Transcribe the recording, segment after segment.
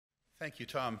Thank you,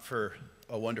 Tom, for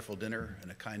a wonderful dinner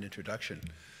and a kind introduction.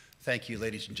 Thank you,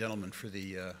 ladies and gentlemen, for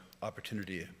the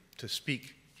opportunity to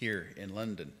speak here in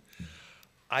London.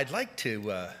 I'd like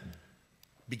to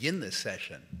begin this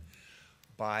session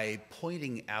by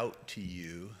pointing out to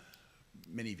you,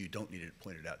 many of you don't need it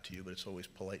pointed out to you, but it's always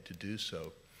polite to do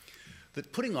so,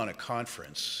 that putting on a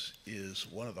conference is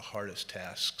one of the hardest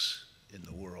tasks in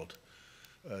the world.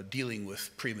 Dealing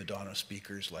with prima donna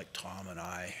speakers like Tom and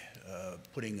I,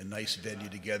 putting a nice venue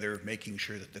together, making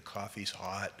sure that the coffee's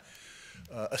hot,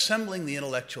 assembling the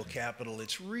intellectual capital,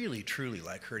 it's really, truly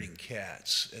like herding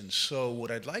cats. And so what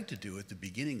I'd like to do at the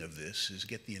beginning of this is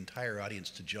get the entire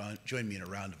audience to join me in a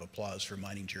round of applause for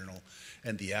Mining Journal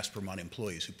and the Aspermont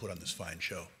employees who put on this fine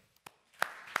show.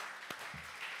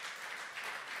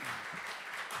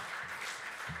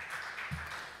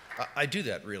 I do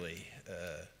that really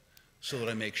so that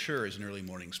I make sure as an early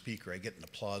morning speaker I get an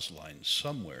applause line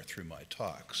somewhere through my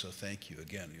talk. So thank you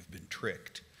again, you've been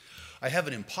tricked. I have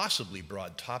an impossibly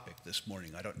broad topic this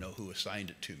morning. I don't know who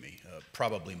assigned it to me,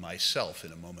 probably myself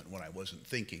in a moment when I wasn't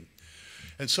thinking.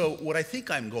 And so what I think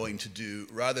I'm going to do,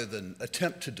 rather than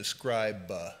attempt to describe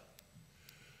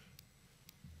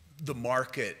the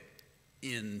market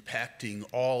impacting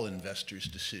all investors'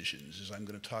 decisions, is I'm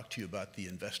going to talk to you about the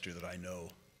investor that I know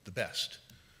the best,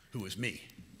 who is me.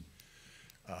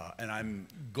 And I'm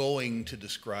going to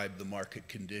describe the market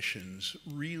conditions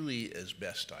really as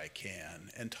best I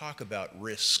can and talk about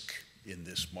risk in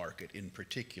this market in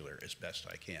particular as best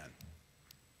I can.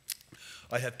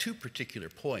 I have two particular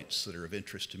points that are of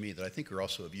interest to me that I think are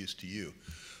also of use to you.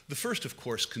 The first, of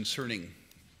course, concerning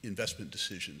investment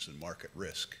decisions and market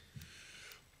risk.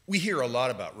 We hear a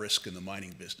lot about risk in the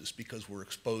mining business because we're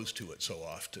exposed to it so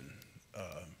often.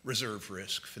 Reserve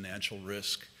risk, financial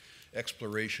risk,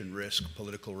 exploration risk,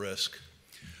 political risk.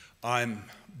 I'm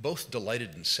both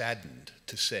delighted and saddened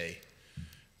to say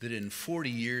that in 40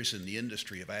 years in the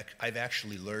industry, I've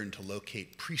actually learned to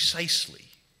locate precisely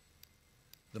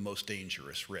the most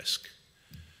dangerous risk,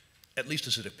 at least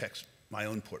as it affects my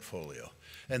own portfolio.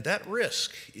 And that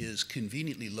risk is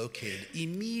conveniently located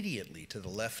immediately to the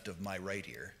left of my right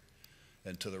ear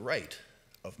and to the right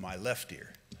of my left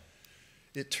ear.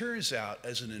 It turns out,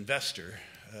 as an investor,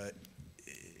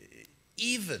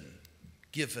 even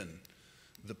given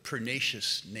the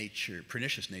pernicious nature,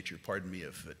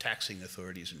 of taxing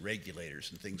authorities and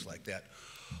regulators and things like that,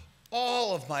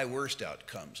 all of my worst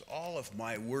outcomes, all of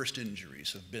my worst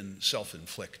injuries have been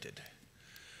self-inflicted.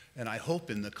 And I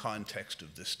hope in the context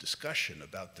of this discussion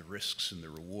about the risks and the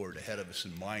reward ahead of us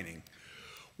in mining,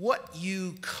 what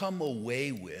you come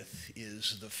away with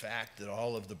is the fact that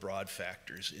all of the broad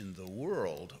factors in the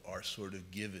world are sort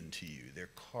of given to you. They're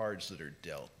cards that are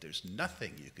dealt. There's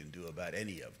nothing you can do about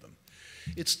any of them.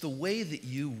 It's the way that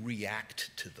you react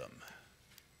to them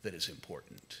that is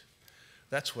important.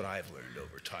 That's what I've learned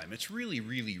over time. It's really,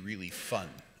 really, really fun,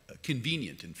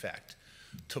 convenient, in fact,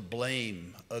 to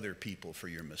blame other people for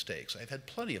your mistakes. I've had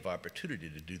plenty of opportunity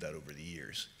to do that over the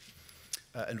years.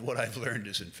 And what I've learned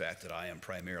is, in fact, that I am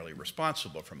primarily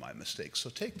responsible for my mistakes. So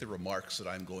take the remarks that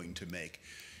I'm going to make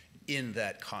in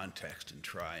that context and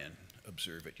try and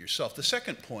observe it yourself. The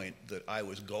second point that I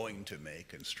was going to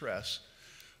make and stress,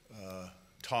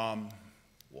 Tom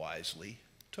wisely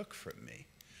took from me.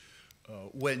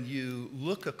 When you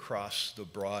look across the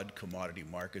broad commodity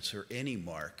markets or any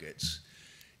markets,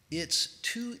 it's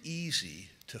too easy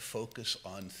to focus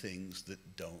on things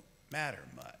that don't matter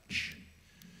much.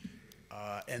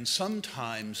 And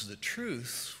sometimes the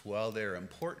truths, while they're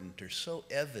important, are so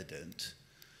evident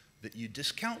that you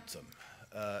discount them.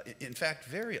 In fact,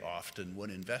 very often when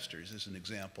investors, as an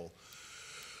example,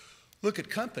 look at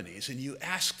companies and you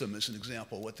ask them, as an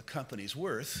example, what the company's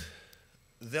worth,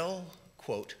 they'll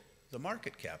quote the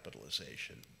market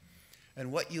capitalization.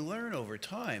 And what you learn over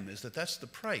time is that that's the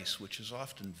price, which is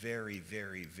often very,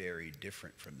 very, very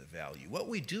different from the value. What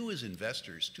we do as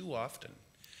investors too often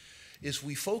is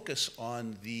we focus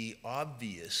on the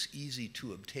obvious, easy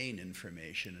to obtain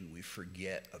information and we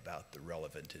forget about the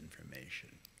relevant information.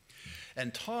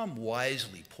 And Tom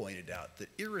wisely pointed out that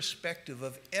irrespective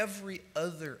of every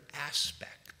other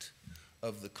aspect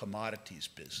of the commodities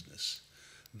business,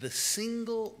 the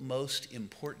single most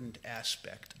important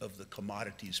aspect of the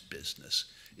commodities business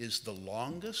is the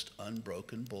longest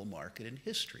unbroken bull market in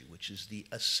history, which is the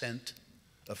ascent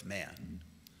of man.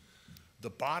 The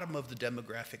bottom of the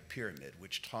demographic pyramid,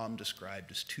 which Tom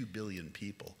described as 2 billion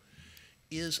people,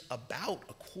 is about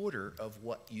a quarter of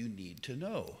what you need to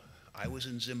know. I was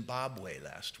in Zimbabwe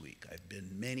last week. I've been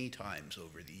many times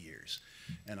over the years,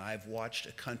 and I've watched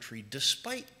a country,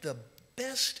 despite the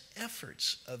best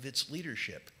efforts of its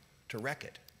leadership to wreck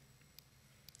it,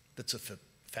 that's a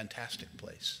fantastic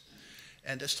place.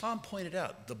 And as Tom pointed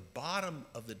out, the bottom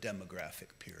of the demographic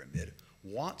pyramid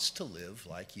wants to live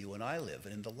like you and I live.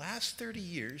 And in the last 30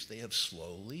 years, they have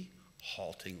slowly,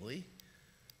 haltingly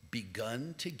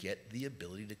begun to get the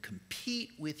ability to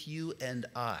compete with you and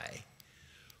I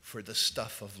for the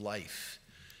stuff of life.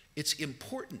 It's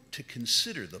important to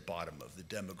consider the bottom of the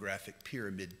demographic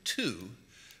pyramid too,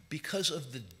 because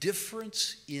of the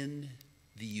difference in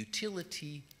the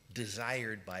utility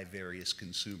desired by various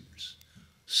consumers.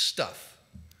 Stuff.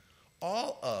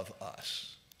 All of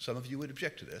us, some of you would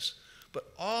object to this,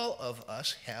 but all of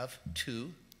us have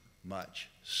too much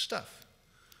stuff.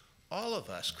 All of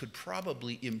us could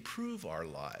probably improve our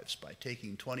lives by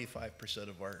taking 25%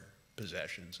 of our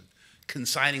possessions and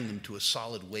consigning them to a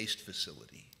solid waste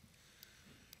facility.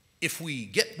 If we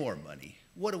get more money,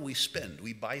 what do we spend?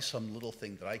 We buy some little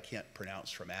thing that I can't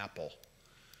pronounce from Apple,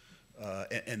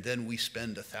 and then we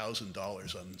spend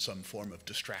 $1,000 on some form of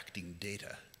distracting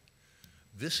data.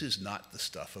 This is not the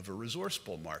stuff of a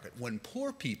resourceful market. When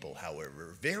poor people,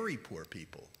 however, very poor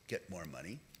people, get more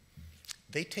money,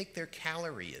 they take their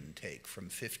calorie intake from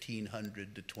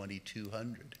 1,500 to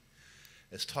 2,200.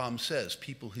 As Tom says,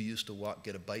 people who used to walk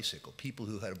get a bicycle. People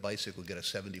who had a bicycle get a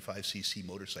 75cc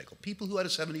motorcycle. People who had a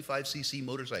 75cc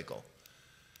motorcycle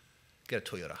get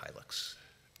a Toyota Hilux.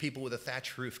 People with a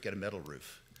thatched roof get a metal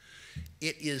roof.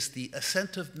 It is the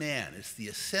ascent of man. It's the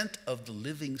ascent of the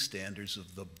living standards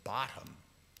of the bottom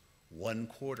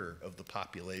 1/4 of the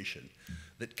population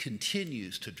that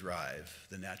continues to drive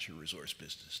the natural resource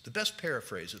business. The best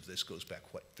paraphrase of this goes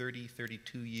back, what, 30,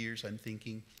 32 years, I'm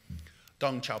thinking?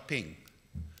 Deng Xiaoping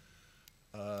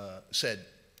said,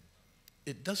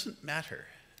 it doesn't matter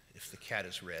if the cat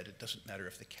is red, it doesn't matter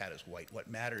if the cat is white. What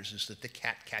matters is that the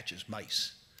cat catches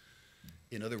mice.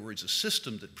 In other words, a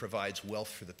system that provides wealth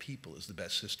for the people is the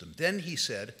best system. Then he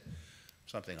said,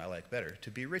 something I like better,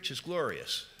 to be rich is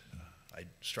glorious. I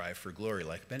strive for glory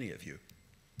like many of you.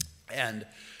 And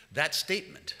that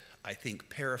statement, I think,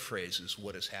 paraphrases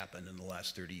what has happened in the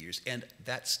last 30 years. And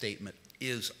that statement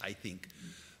is, I think,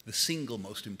 the single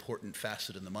most important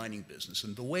facet in the mining business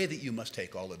and the way that you must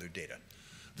take all other data.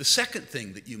 The second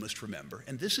thing that you must remember,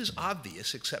 and this is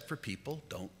obvious except for people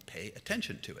don't pay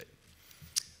attention to it,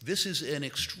 this is an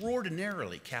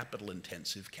extraordinarily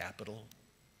capital-intensive,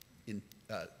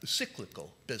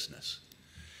 cyclical business.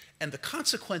 And the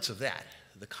consequence of that,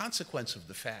 the consequence of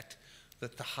the fact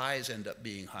that the highs end up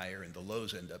being higher and the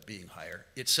lows end up being higher,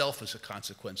 itself is a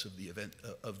consequence of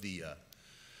the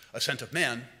ascent of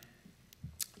man,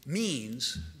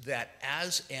 means that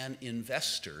as an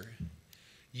investor,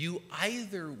 you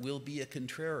either will be a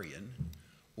contrarian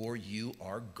or you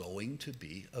are going to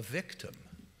be a victim.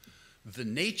 The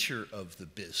nature of the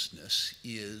business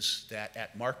is that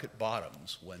at market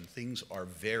bottoms, when things are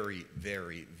very,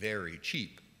 very, very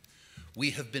cheap,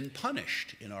 we have been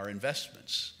punished in our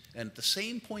investments. And at the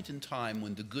same point in time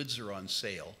when the goods are on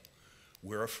sale,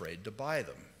 we're afraid to buy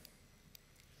them.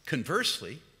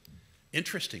 Conversely,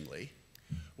 interestingly,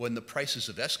 when the prices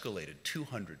have escalated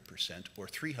 200% or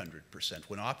 300%,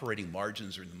 when operating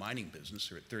margins in the mining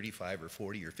business are at 35 or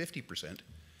 40 or 50%,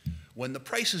 when the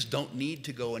prices don't need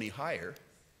to go any higher,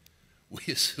 we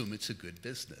assume it's a good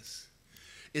business.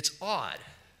 It's odd,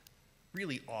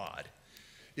 really odd,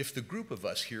 if the group of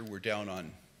us here were down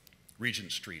on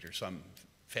Regent Street or some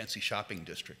fancy shopping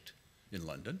district in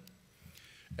London,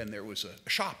 and there was a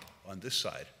shop on this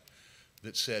side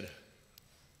that said,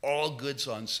 all goods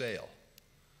on sale,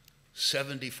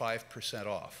 75%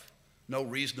 off, no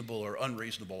reasonable or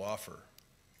unreasonable offer,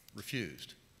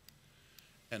 refused.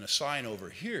 And a sign over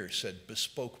here said,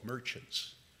 bespoke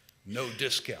merchants, no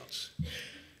discounts,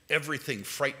 everything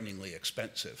frighteningly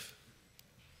expensive.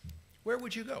 Where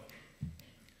would you go?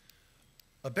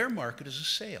 A bear market is a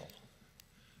sale.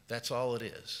 That's all it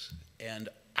is. And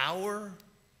our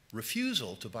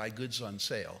refusal to buy goods on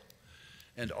sale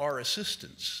and our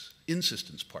insistence,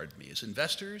 as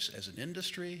investors, as an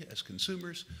industry, as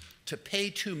consumers, to pay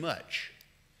too much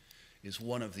is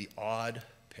one of the odd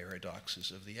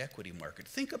paradoxes of the equity market.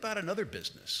 Think about another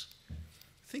business.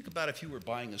 Think about if you were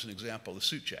buying, as an example, a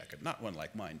suit jacket, not one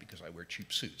like mine because I wear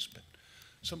cheap suits, but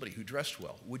somebody who dressed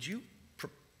well. Would you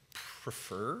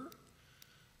prefer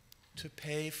to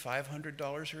pay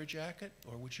 $500 for a jacket,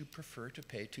 or would you prefer to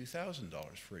pay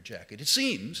 $2,000 for a jacket? It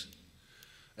seems,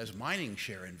 as mining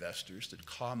share investors, that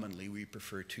commonly we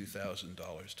prefer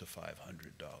 $2,000 to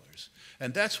 $500.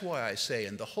 And that's why I say,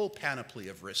 in the whole panoply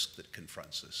of risk that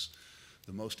confronts us,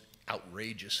 the most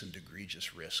outrageous and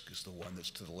egregious risk is the one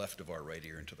that's to the left of our right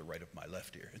ear and to the right of my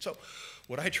left ear. And so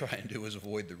what I try and do is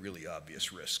avoid the really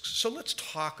obvious risks. So let's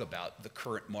talk about the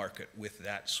current market with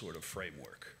that sort of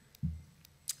framework.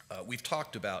 We've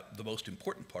talked about the most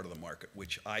important part of the market,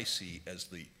 which I see as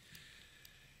the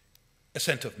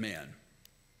ascent of man.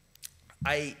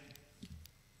 And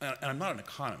I'm not an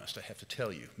economist, I have to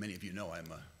tell you. Many of you know I'm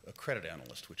a credit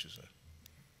analyst, which is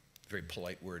a very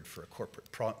polite word for a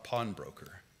corporate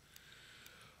pawnbroker.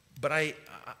 But I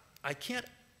can't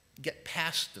get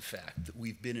past the fact that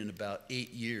we've been in about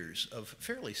 8 years of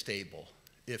fairly stable,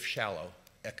 if shallow,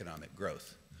 economic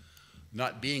growth.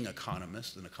 Not being an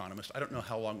economist, I don't know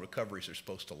how long recoveries are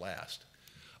supposed to last.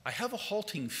 I have a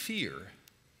halting fear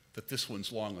that this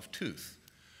one's long of tooth.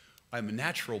 I'm a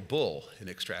natural bull in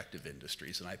extractive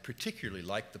industries, and I particularly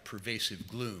like the pervasive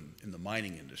gloom in the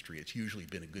mining industry. It's usually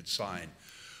been a good sign.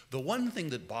 The one thing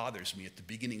that bothers me at the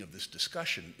beginning of this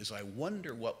discussion is I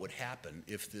wonder what would happen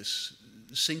if this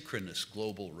synchronous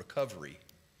global recovery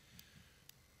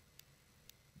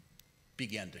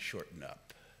began to shorten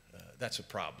up. That's a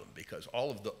problem, because all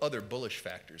of the other bullish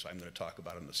factors I'm going to talk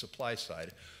about on the supply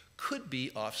side could be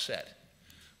offset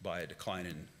by a decline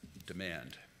in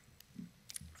demand.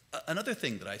 Another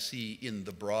thing that I see in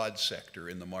the broad sector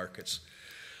in the markets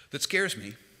that scares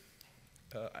me,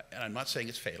 and I'm not saying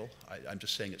it's fatal, I'm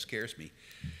just saying it scares me,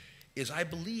 is I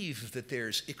believe that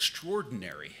there's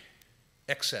extraordinary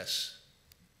excess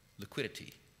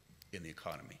liquidity in the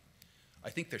economy.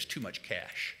 I think there's too much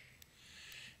cash.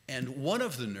 And one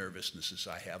of the nervousnesses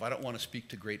I have, I don't want to speak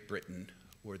to Great Britain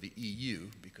or the EU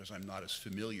because I'm not as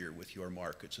familiar with your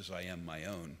markets as I am my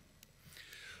own.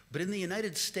 But in the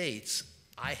United States,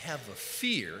 I have a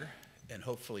fear, and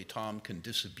hopefully Tom can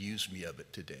disabuse me of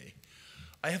it today,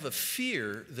 I have a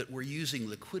fear that we're using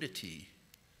liquidity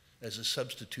as a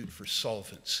substitute for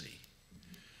solvency.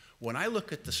 When I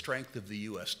look at the strength of the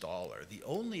US dollar, the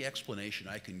only explanation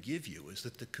I can give you is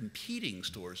that the competing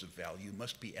stores of value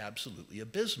must be absolutely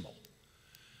abysmal.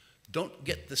 Don't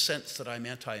get the sense that I'm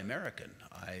anti-American.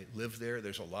 I live there,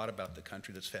 there's a lot about the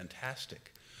country that's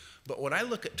fantastic. But when I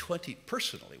look at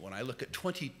when I look at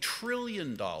 $20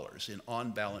 trillion in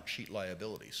on-balance sheet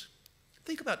liabilities,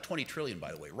 think about 20 trillion,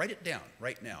 by the way, write it down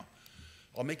right now.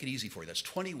 I'll make it easy for you. That's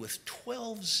 20 with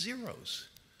 12 zeros.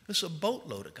 This is a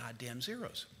boatload of goddamn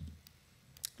zeros.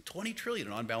 20 trillion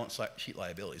in on-balance sheet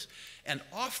liabilities and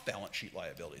off-balance sheet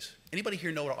liabilities. Anybody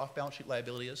here know what an off-balance sheet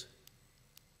liability is?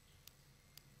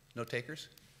 No takers?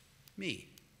 Me.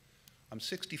 I'm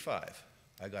 65.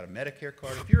 I got a Medicare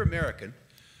card. If you're American,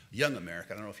 young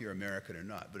American, I don't know if you're American or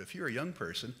not, but if you're a young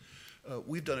person,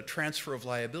 we've done a transfer of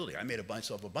liability. I made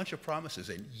myself a bunch of promises,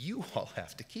 and you all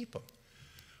have to keep them.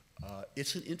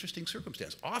 It's an interesting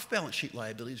circumstance. Off-balance sheet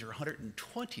liabilities are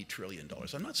 $120 trillion.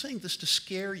 I'm not saying this to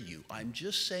scare you. I'm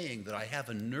just saying that I have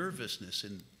a nervousness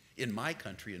in my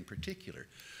country in particular,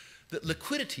 that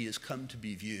liquidity has come to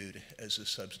be viewed as a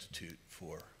substitute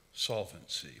for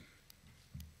solvency.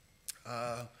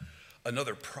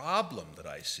 Another problem that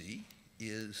I see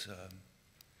is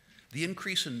the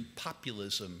increase in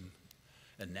populism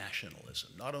and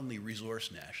nationalism, not only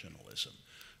resource nationalism.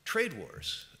 Trade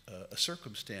wars, a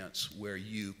circumstance where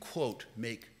you, quote,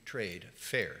 make trade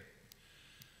fair,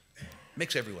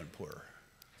 makes everyone poorer.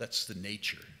 That's the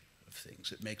nature of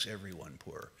things. It makes everyone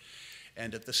poorer.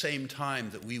 And at the same time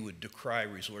that we would decry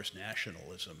resource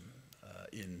nationalism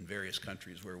in various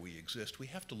countries where we exist, we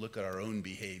have to look at our own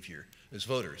behavior as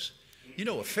voters. You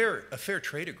know, a fair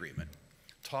trade agreement,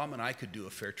 Tom and I could do a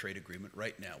fair trade agreement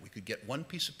right now. We could get one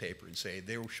piece of paper and say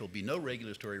there shall be no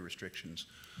regulatory restrictions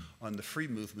on the free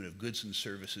movement of goods and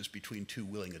services between two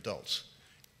willing adults.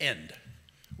 End.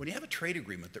 When you have a trade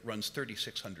agreement that runs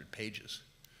 3,600 pages,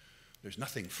 there's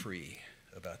nothing free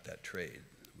about that trade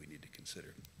we need to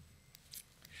consider.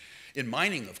 In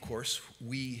mining, of course,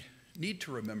 we need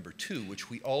to remember too, which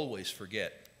we always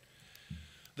forget,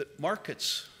 that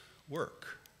markets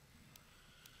work.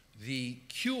 The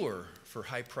cure for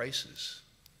high prices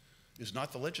is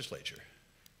not the legislature.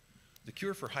 The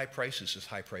cure for high prices is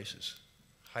high prices.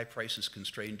 High prices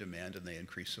constrain demand and they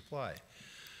increase supply.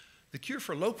 The cure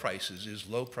for low prices is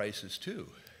low prices too.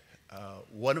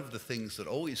 One of the things that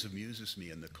always amuses me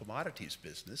in the commodities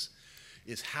business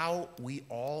is how we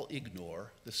all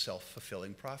ignore the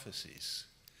self-fulfilling prophecies.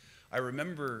 I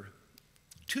remember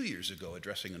 2 years ago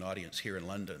addressing an audience here in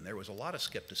London. There was a lot of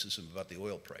skepticism about the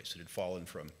oil price. It had fallen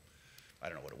from, I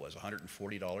don't know what it was,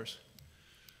 $140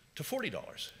 to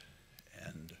 $40.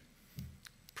 And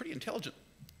pretty intelligent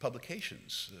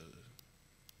publications.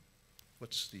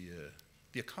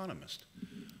 The Economist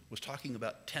was talking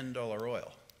about $10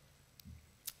 oil.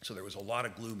 So there was a lot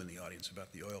of gloom in the audience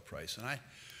about the oil price. And I,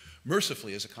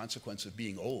 mercifully, as a consequence of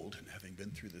being old and having been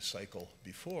through this cycle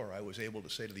before, I was able to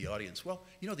say to the audience, well,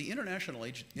 you know, the International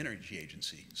Energy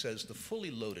Agency says the fully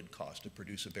loaded cost to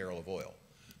produce a barrel of oil,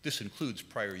 This includes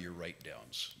prior year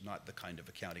write-downs, not the kind of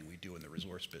accounting we do in the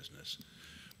resource business,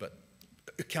 but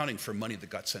accounting for money that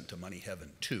got sent to money heaven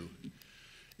too,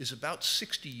 is about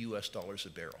 $60 US a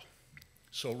barrel.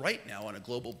 So right now, on a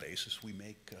global basis, we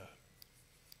make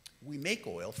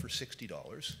oil for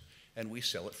 $60 and we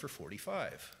sell it for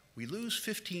 $45. We lose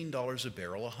 $15 a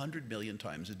barrel 100 million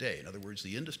times a day. In other words,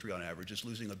 the industry on average is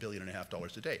losing $1.5 billion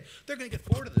a day. They're going to get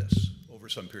bored of this over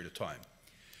some period of time.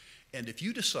 And if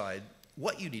you decide,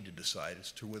 what you need to decide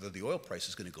as to whether the oil price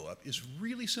is going to go up is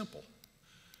really simple.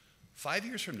 5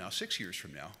 years from now, 6 years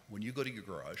from now, when you go to your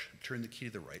garage, turn the key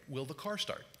to the right, will the car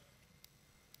start?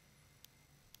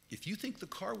 If you think the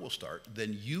car will start,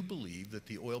 then you believe that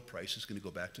the oil price is going to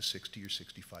go back to $60 or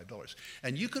 $65.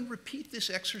 And you can repeat this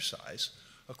exercise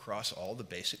across all the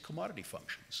basic commodity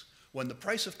functions. When the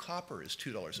price of copper is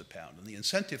 $2 a pound and the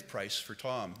incentive price for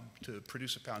Tom to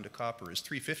produce a pound of copper is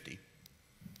 $3.50,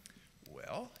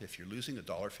 well, if you're losing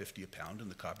 $1.50 a pound in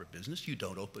the copper business, you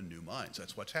don't open new mines.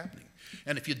 That's what's happening.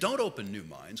 And if you don't open new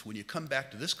mines, when you come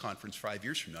back to this conference 5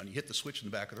 years from now and you hit the switch in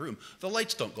the back of the room, the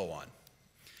lights don't go on.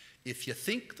 If you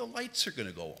think the lights are going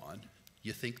to go on,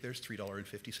 you think there's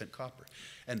 $3.50 copper.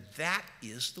 And that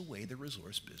is the way the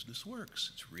resource business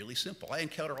works. It's really simple. I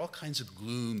encounter all kinds of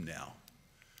gloom now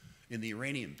in the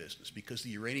uranium business because the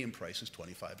uranium price is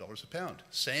 $25 a pound.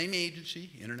 Same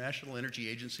agency, International Energy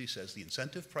Agency, says the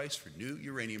incentive price for new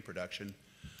uranium production,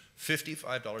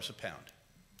 $55 a pound.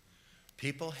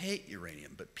 People hate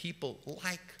uranium, but people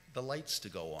like the lights to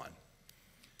go on.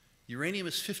 Uranium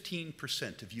is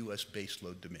 15% of US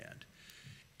baseload demand.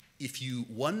 If you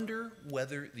wonder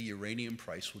whether the uranium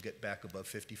price will get back above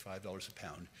 $55 a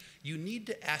pound, you need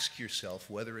to ask yourself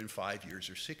whether in 5 years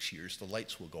or 6 years the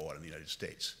lights will go on in the United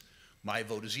States. My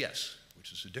vote is yes,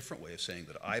 which is a different way of saying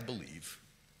that I believe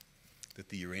that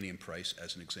the uranium price,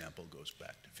 as an example, goes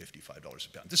back to $55 a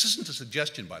pound. This isn't a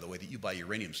suggestion, by the way, that you buy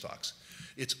uranium stocks.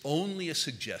 It's only a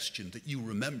suggestion that you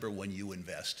remember when you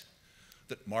invest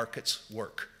that markets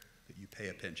work, that you pay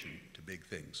attention to big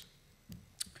things.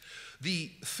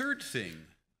 The third thing,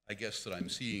 I guess, that I'm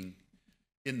seeing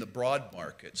in the broad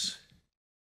markets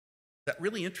that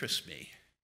really interests me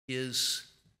is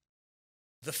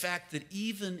the fact that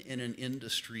even in an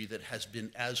industry that has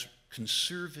been as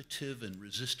conservative and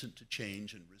resistant to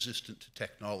change and resistant to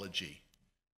technology,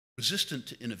 resistant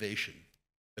to innovation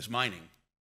as mining,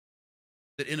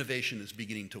 that innovation is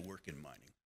beginning to work in mining.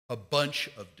 A bunch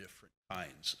of different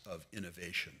kinds of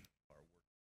innovation are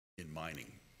working in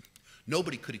mining.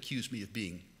 Nobody could accuse me of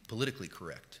being politically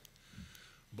correct.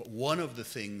 But one of the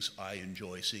things I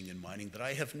enjoy seeing in mining that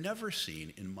I have never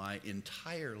seen in my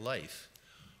entire life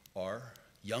are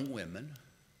young women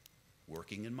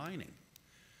working in mining.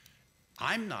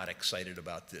 I'm not excited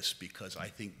about this because I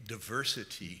think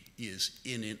diversity is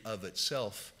in and of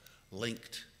itself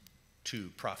linked to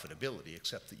profitability,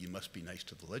 except that you must be nice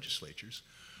to the legislatures.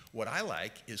 What I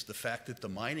like is the fact that the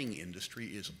mining industry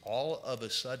is all of a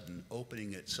sudden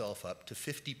opening itself up to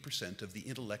 50% of the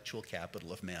intellectual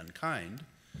capital of mankind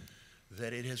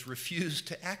that it has refused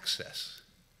to access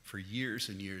for years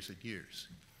and years and years.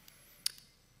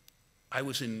 I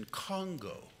was in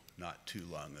Congo not too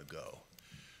long ago,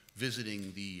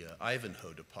 visiting the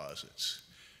Ivanhoe deposits.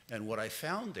 And what I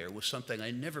found there was something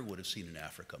I never would have seen in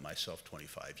Africa myself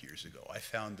 25 years ago. I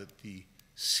found that the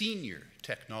senior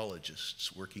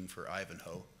technologists working for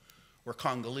Ivanhoe were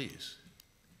Congolese.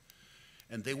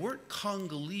 And they weren't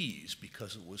Congolese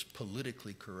because it was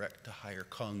politically correct to hire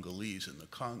Congolese in the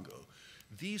Congo.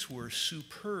 These were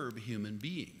superb human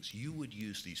beings. You would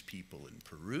use these people in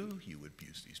Peru, you would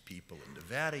use these people in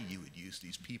Nevada, you would use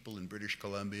these people in British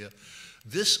Columbia.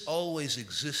 This always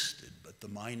existed, but the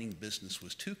mining business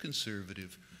was too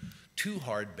conservative, too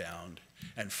hardbound,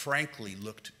 and frankly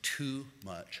looked too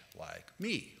much like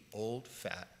me, old,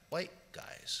 fat, white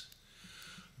guys.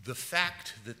 The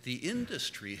fact that the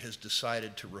industry has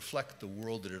decided to reflect the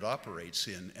world that it operates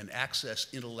in and access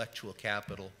intellectual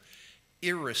capital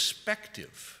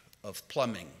irrespective of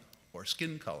plumbing or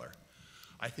skin color,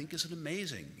 I think is an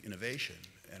amazing innovation,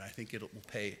 and I think it will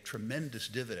pay tremendous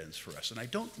dividends for us. And I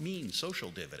don't mean social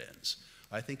dividends.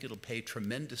 I think it'll pay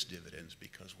tremendous dividends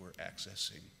because we're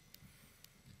accessing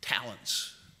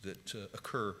talents that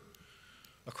occur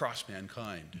across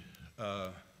mankind.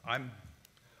 I'm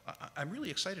really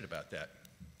excited about that.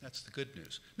 That's the good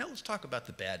news. Now let's talk about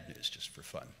the bad news just for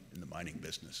fun in the mining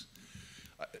business.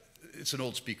 It's an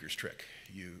old speaker's trick.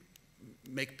 You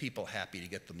make people happy to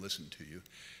get them listen to you,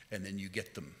 and then you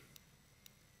get them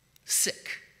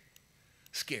sick,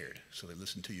 scared, so they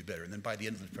listen to you better. And then by the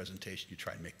end of the presentation, you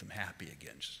try and make them happy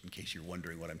again, just in case you're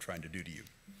wondering what I'm trying to do to you.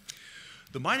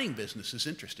 The mining business is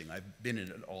interesting. I've been in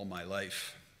it all my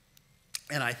life.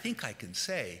 And I think I can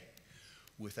say,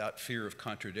 without fear of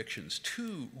contradictions,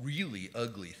 two really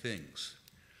ugly things.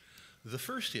 The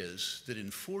first is that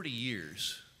in 40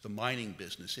 years, the mining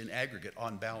business, in aggregate,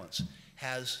 on balance,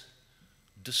 has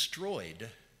destroyed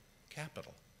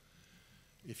capital.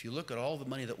 If you look at all the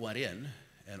money that went in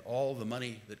and all the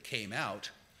money that came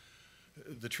out,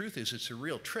 the truth is it's a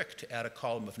real trick to add a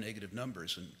column of negative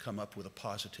numbers and come up with a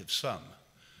positive sum.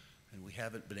 And we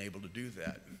haven't been able to do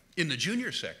that. In the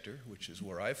junior sector, which is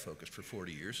where I've focused for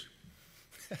 40 years,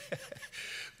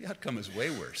 the outcome is way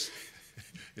worse.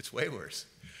 It's way worse.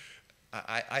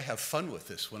 I have fun with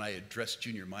this when I address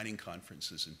junior mining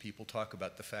conferences and people talk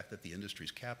about the fact that the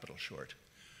industry's capital short.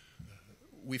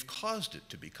 We've caused it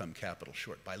to become capital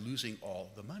short by losing all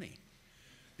the money.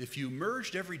 If you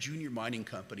merged every junior mining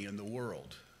company in the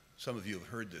world, some of you have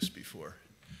heard this before,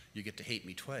 you get to hate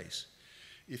me twice.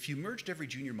 If you merged every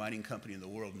junior mining company in the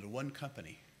world into one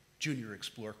company, Junior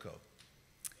Explorco,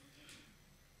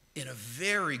 in a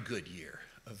very good year,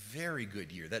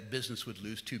 that business would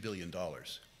lose $2 billion.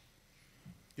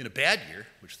 In a bad year,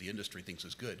 which the industry thinks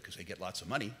is good because they get lots of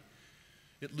money,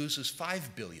 it loses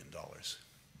 $5 billion.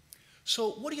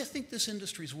 So what do you think this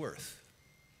industry's worth?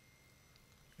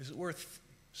 Is it worth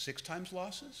 6 times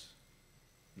losses?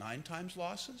 9 times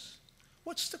losses?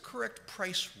 What's the correct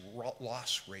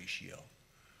price-loss ratio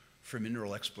for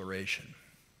mineral exploration?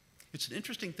 It's an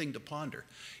interesting thing to ponder.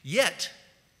 Yet,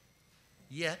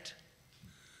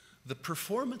 the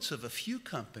performance of a few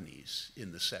companies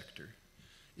in the sector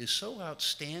is so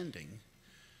outstanding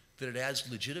that it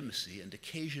adds legitimacy and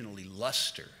occasionally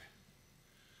luster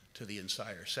to the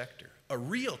entire sector. A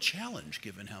real challenge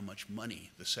given how much money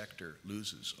the sector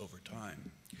loses over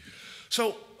time.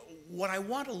 So what I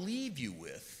want to leave you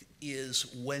with is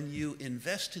when you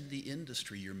invest in the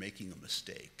industry, you're making a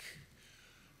mistake.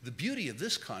 The beauty of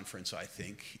this conference, I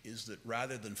think, is that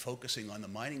rather than focusing on the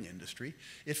mining industry,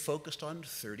 it focused on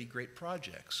 30 great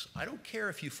projects. I don't care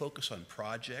if you focus on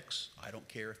projects. I don't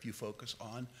care if you focus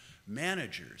on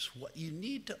managers. What you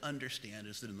need to understand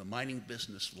is that in the mining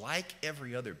business, like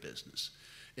every other business,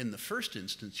 in the first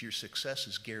instance, your success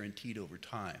is guaranteed over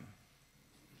time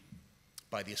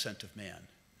by the ascent of man.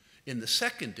 In the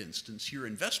second instance, your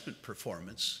investment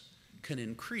performance can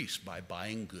increase by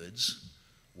buying goods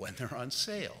when they're on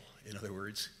sale. In other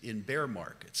words, in bear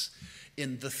markets.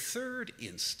 In the third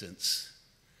instance,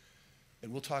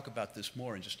 and we'll talk about this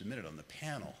more in just a minute on the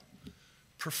panel,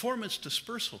 performance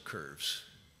dispersal curves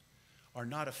are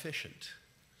not efficient.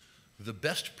 The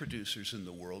best producers in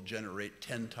the world generate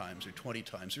 10 times or 20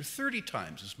 times or 30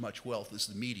 times as much wealth as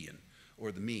the median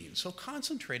or the mean. So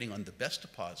concentrating on the best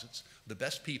deposits, the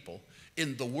best people,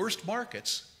 in the worst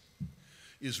markets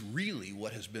is really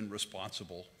what has been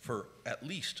responsible for at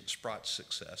least Sprott's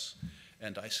success,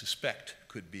 and I suspect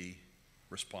could be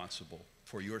responsible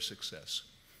for your success.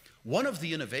 One of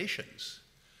the innovations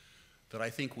that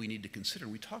I think we need to consider,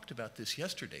 we talked about this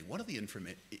yesterday, one of the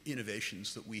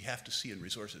innovations that we have to see in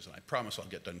resources, and I promise I'll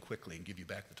get done quickly and give you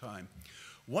back the time,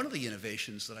 one of the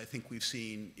innovations that I think we've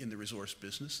seen in the resource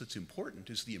business that's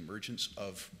important is the emergence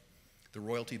of the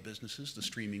royalty businesses, the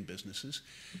streaming businesses,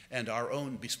 and our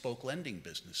own bespoke lending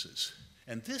businesses.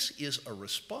 And this is a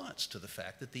response to the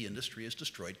fact that the industry has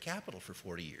destroyed capital for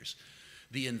 40 years.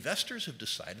 The investors have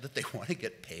decided that they want to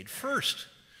get paid first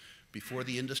before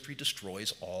the industry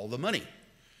destroys all the money.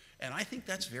 And I think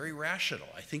that's very rational.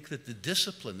 I think that the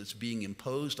discipline that's being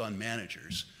imposed on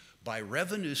managers by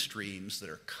revenue streams that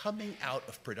are coming out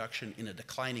of production in a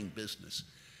declining business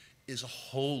is a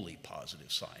wholly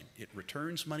positive sign. It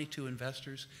returns money to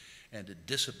investors and it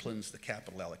disciplines the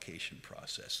capital allocation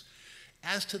process.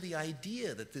 As to the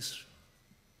idea that this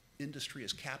industry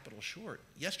is capital short,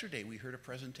 yesterday we heard a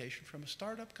presentation from a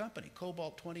startup company,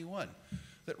 Cobalt 21,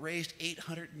 that raised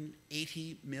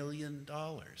 $880 million.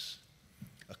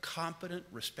 A competent,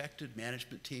 respected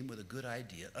management team with a good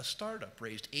idea, a startup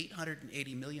raised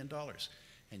 $880 million,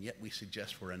 and yet we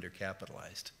suggest we're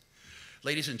undercapitalized.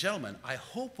 Ladies and gentlemen, I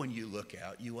hope when you look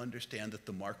out, you understand that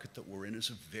the market that we're in is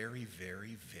a very,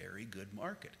 very, very good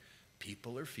market.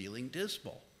 People are feeling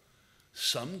dismal.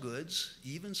 Some goods,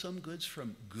 even some goods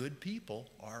from good people,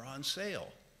 are on sale,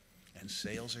 and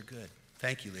sales are good.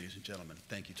 Thank you, ladies and gentlemen.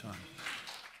 Thank you, Tom.